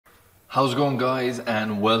How's it going, guys,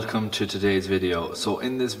 and welcome to today's video. So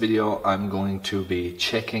in this video I'm going to be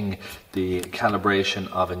checking the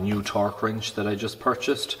calibration of a new torque wrench that I just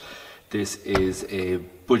purchased. This is a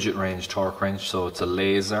budget range torque wrench, so it's a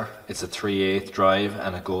laser, it's a 3/8 drive,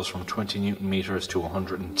 and it goes from 20 Newton meters to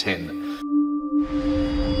 110.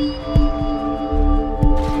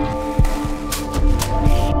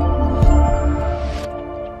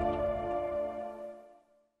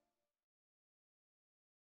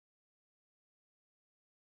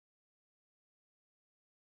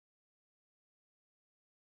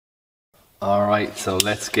 Alright, so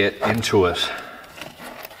let's get into it.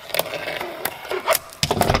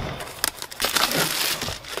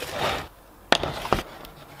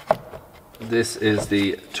 This is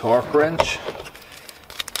the torque wrench.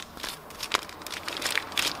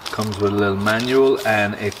 Comes with a little manual,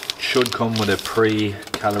 and it should come with a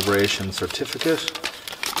pre-calibration certificate.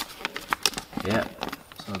 Yeah,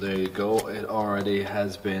 so there you go. It already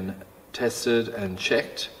has been tested and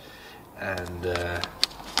checked, and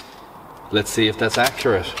let's see if that's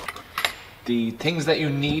accurate. The things that you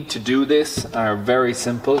need to do this are very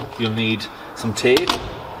simple. You'll need some tape.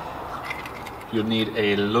 You'll need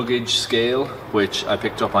a luggage scale, which I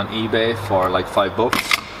picked up on eBay for like $5.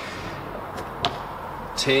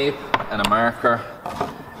 Tape and a marker,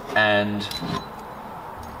 and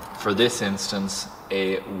for this instance,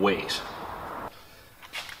 a weight.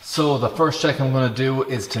 So the first check I'm going to do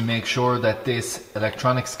is to make sure that this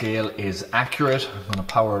electronic scale is accurate. I'm going to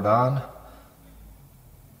power it on.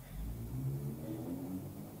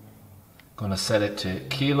 Going to set it to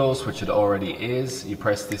kilos, which it already is. You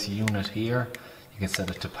press this unit here, you can set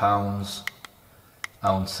it to pounds,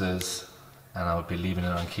 ounces, and I will be leaving it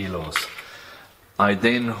on kilos. I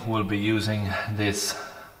then will be using this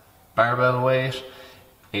barbell weight.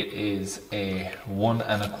 It is a 1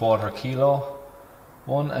 1/4 kilo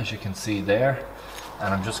one, as you can see there,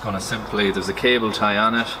 and I'm just going to simply, there's a cable tie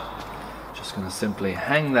on it, just going to simply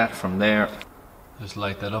hang that from there. Just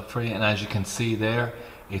light that up for you, and as you can see there,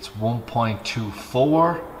 it's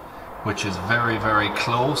 1.24, which is very, very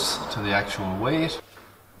close to the actual weight.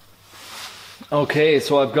 Okay,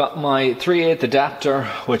 so I've got my 3/8 adapter,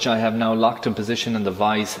 which I have now locked in position in the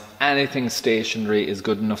vise. Anything stationary is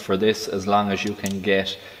good enough for this, as long as you can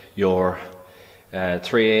get your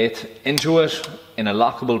 3/8 into it in a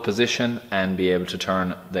lockable position and be able to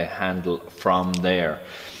turn the handle from there.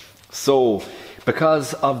 So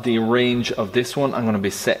because of the range of this one, I'm going to be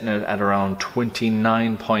setting it at around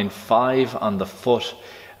 29.5 on the foot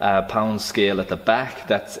pound scale at the back.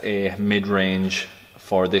 That's a mid-range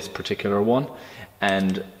for this particular one.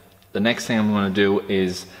 And the next thing I'm going to do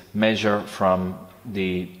is measure from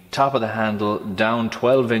the top of the handle down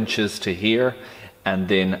 12 inches to here, and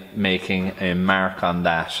then making a mark on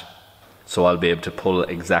that, so I'll be able to pull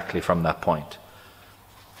exactly from that point.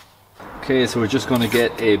 Okay, so we're just going to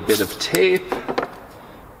get a bit of tape,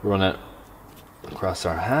 run it across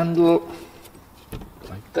our handle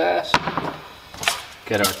like that,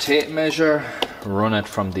 get our tape measure, run it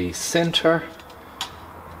from the center,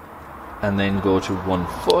 and then go to 1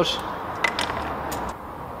 foot,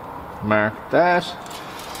 mark that,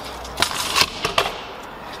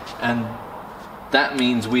 and that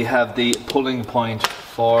means we have the pulling point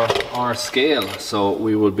for our scale, so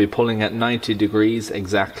we will be pulling at 90 degrees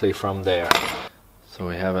exactly from there. So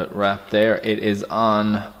we have it wrapped there. It is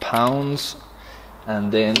on pounds,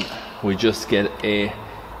 and then we just get a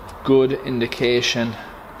good indication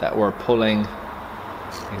that we're pulling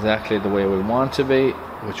exactly the way we want to be,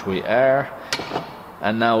 which we are.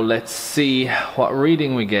 And now let's see what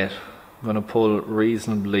reading we get. I'm going to pull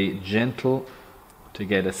reasonably gentle to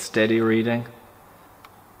get a steady reading.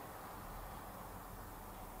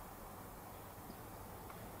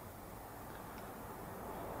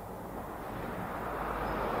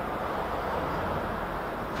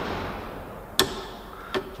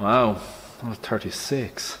 Wow, that was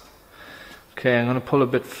 36. Okay, I'm going to pull a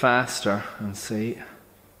bit faster and see.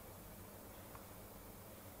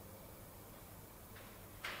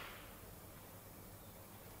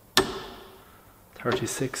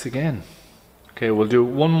 $36 again. Okay, we'll do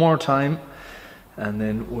one more time, and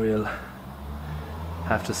then we'll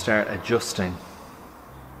have to start adjusting.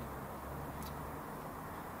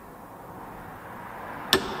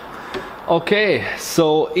 Okay,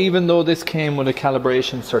 so even though this came with a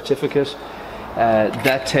calibration certificate,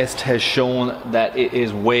 that test has shown that it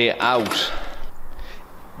is way out.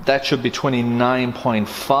 That should be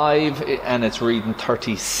 29.5, and it's reading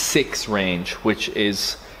 36 range, which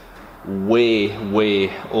is way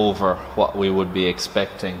over what we would be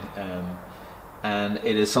expecting. and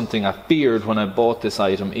it is something I feared when I bought this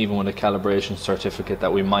item, even with a calibration certificate,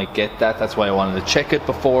 that we might get that. That's why I wanted to check it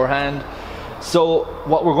beforehand. So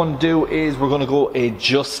what we're going to do is we're going to go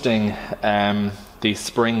adjusting the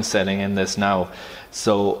spring setting in this now.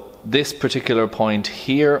 So this particular point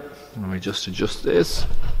here, let me just adjust this.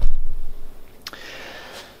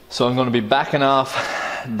 So I'm going to be backing off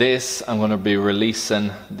this. I'm going to be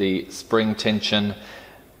releasing the spring tension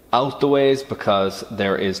out the ways because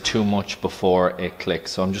there is too much before it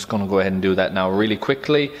clicks. So I'm just going to go ahead and do that now really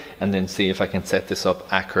quickly and then see if I can set this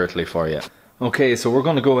up accurately for you. Okay, so we're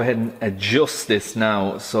going to go ahead and adjust this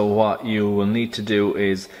now. So what you will need to do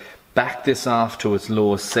is back this off to its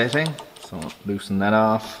lowest setting. So loosen that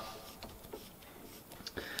off.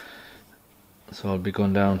 So I'll be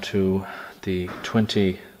going down to the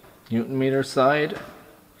 20 Newton meter side.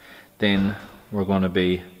 Then we're going to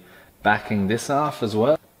be backing this off as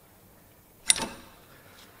well.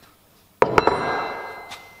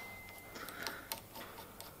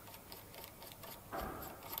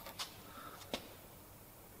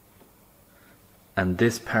 And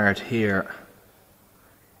this part here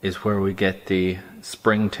is where we get the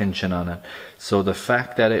spring tension on it. So the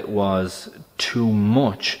fact that it was too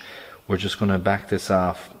much, we're just going to back this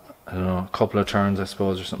off, I don't know, a couple of turns I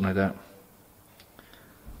suppose, or something like that.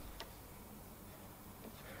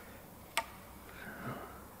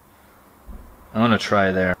 I'm going to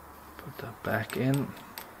try there. Put that back in.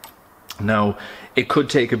 Now, it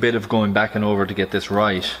could take a bit of going back and over to get this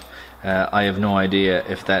right. I have no idea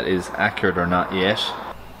if that is accurate or not yet.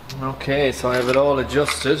 Okay, so I have it all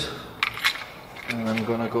adjusted and I'm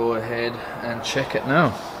going to go ahead and check it now.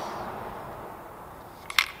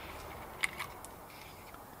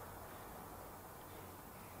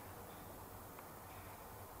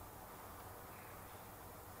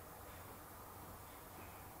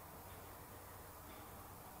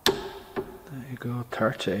 There you go,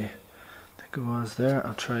 30. I think it was there.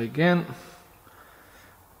 I'll try again.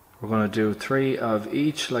 We're going to do 3 of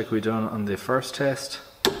each like we done on the first test.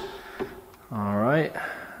 Alright,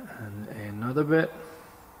 and another bit.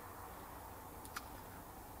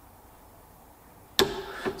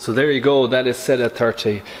 So there you go, that is set at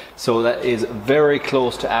 30. So that is very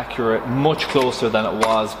close to accurate, much closer than it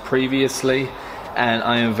was previously. And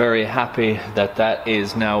I am very happy that that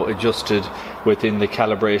is now adjusted within the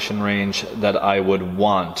calibration range that I would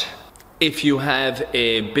want. If you have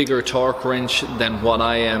a bigger torque wrench than what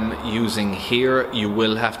I am using here, you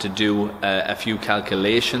will have to do a few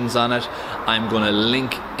calculations on it. I'm going to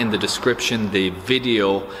link in the description the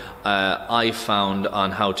video I found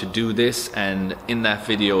on how to do this, and in that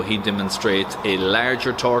video he demonstrates a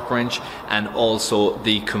larger torque wrench and also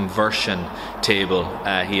the conversion table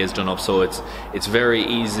he has done up. So it's very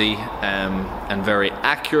easy and very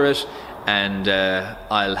accurate, and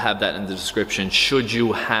I'll have that in the description should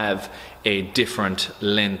you have a different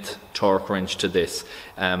length torque wrench to this.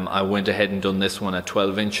 I went ahead and done this one at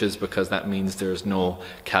 12 inches because that means there's no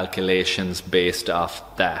calculations based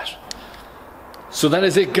off that. So that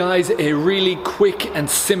is it, guys. A really quick and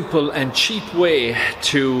simple and cheap way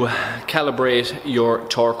to calibrate your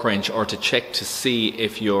torque wrench, or to check to see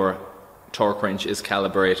if your torque wrench is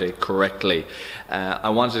calibrated correctly. I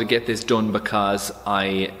wanted to get this done because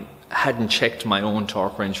I hadn't checked my own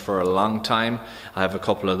torque wrench for a long time. I have a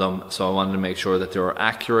couple of them, so I wanted to make sure that they were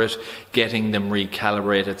accurate. Getting them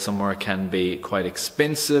recalibrated somewhere can be quite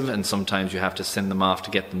expensive, and sometimes you have to send them off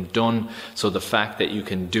to get them done. So the fact that you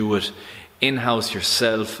can do it in-house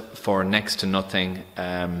yourself for next to nothing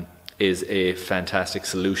is a fantastic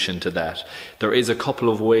solution to that. There is a couple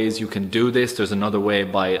of ways you can do this. There's another way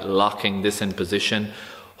by locking this in position,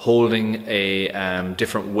 holding a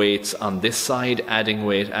different weights on this side, adding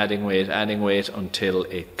weight until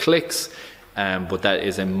it clicks, but that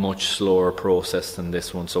is a much slower process than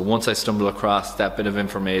this one. So once I stumbled across that bit of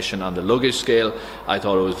information on the luggage scale, I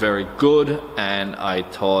thought it was very good, and I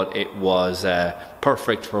thought it was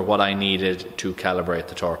perfect for what I needed to calibrate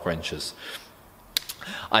the torque wrenches.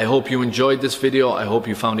 I hope you enjoyed this video. I hope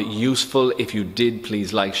you found it useful. If you did,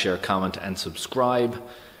 please like, share, comment and subscribe,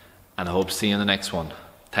 and I hope to see you in the next one.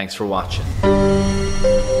 Thanks for watching.